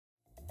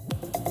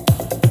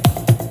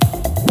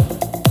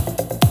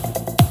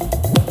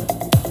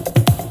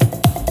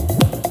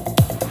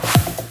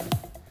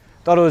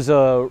Thought it was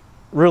a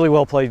really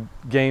well played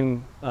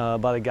game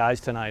by the guys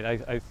tonight.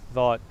 I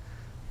thought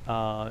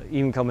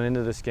even coming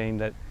into this game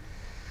that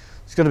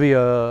it's going to be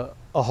a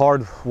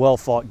hard, well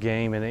fought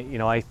game,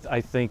 and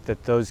I think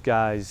that those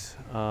guys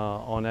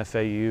on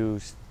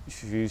FAU's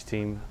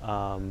team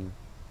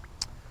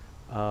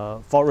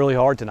fought really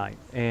hard tonight,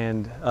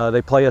 and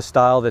they play a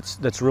style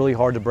that's really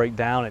hard to break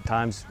down at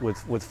times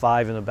with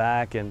five in the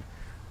back, and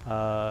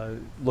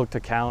look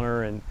to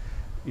counter. And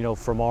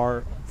from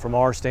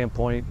our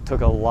standpoint,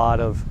 took a lot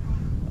of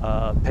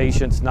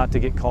patience not to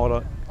get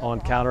caught on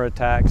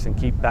counterattacks and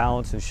keep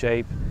balance and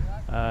shape.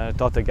 I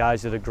thought the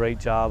guys did a great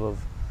job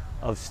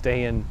of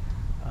staying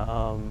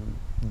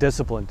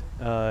disciplined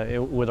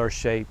with our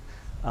shape.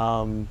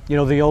 The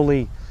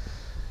only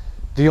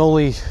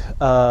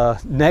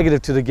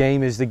negative to the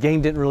game is the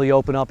game didn't really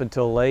open up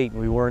until late.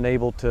 We weren't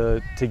able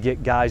to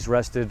get guys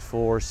rested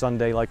for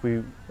Sunday like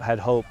we had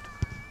hoped.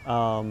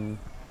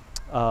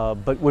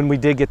 But when we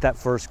did get that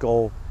first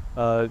goal,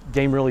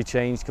 game really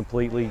changed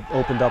completely,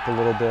 opened up a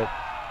little bit,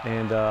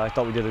 and I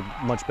thought we did a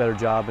much better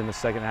job in the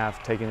second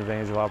half taking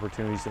advantage of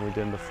opportunities than we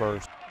did in the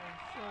first.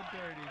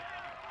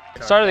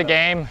 Start of the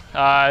game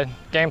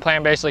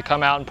plan basically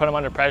come out and put them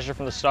under pressure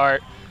from the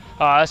start.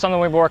 That's something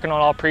we've been working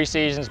on all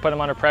preseason, put them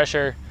under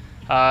pressure.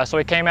 So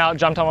we came out,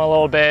 jumped on them a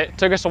little bit. It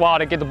took us a while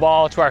to get the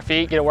ball to our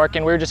feet, get it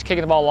working. We were just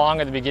kicking the ball long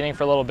at the beginning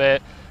for a little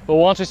bit. But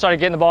once we started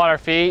getting the ball at our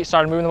feet,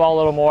 started moving the ball a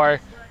little more,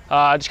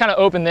 just kind of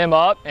opened them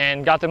up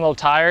and got them a little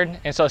tired.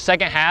 And so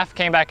second half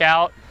came back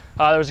out.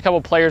 There was a couple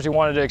of players we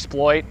wanted to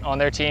exploit on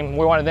their team.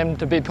 We wanted them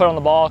to be put on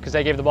the ball because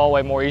they gave the ball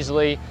away more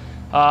easily.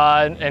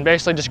 And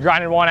basically just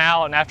grinded one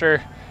out. And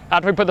after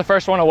we put the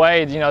first one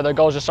away, the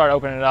goals just started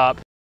opening it up.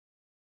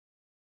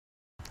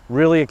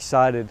 Really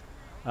excited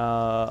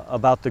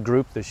about the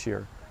group this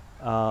year.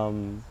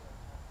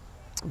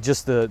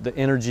 Just the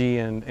energy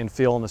and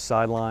feel on the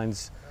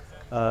sidelines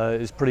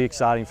is pretty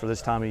exciting for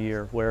this time of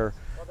year, where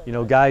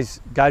guys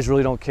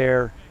really don't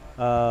care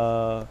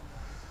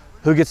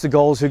who gets the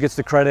goals, who gets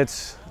the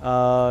credits.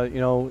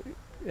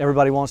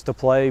 Everybody wants to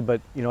play,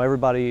 but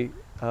everybody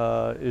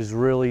is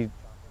really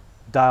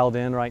dialed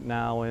in right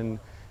now and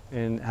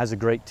has a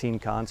great team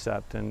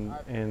concept and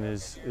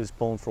is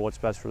pulling for what's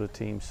best for the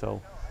team.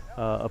 So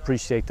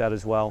appreciate that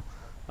as well.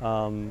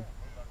 Been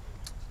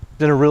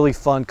a really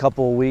fun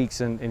couple of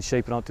weeks and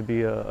shaping up to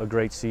be a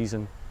great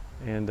season.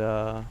 And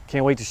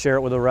can't wait to share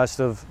it with the rest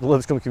of the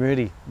Lipscomb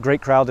community.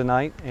 Great crowd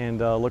tonight, and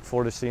look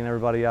forward to seeing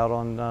everybody out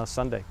on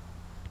Sunday.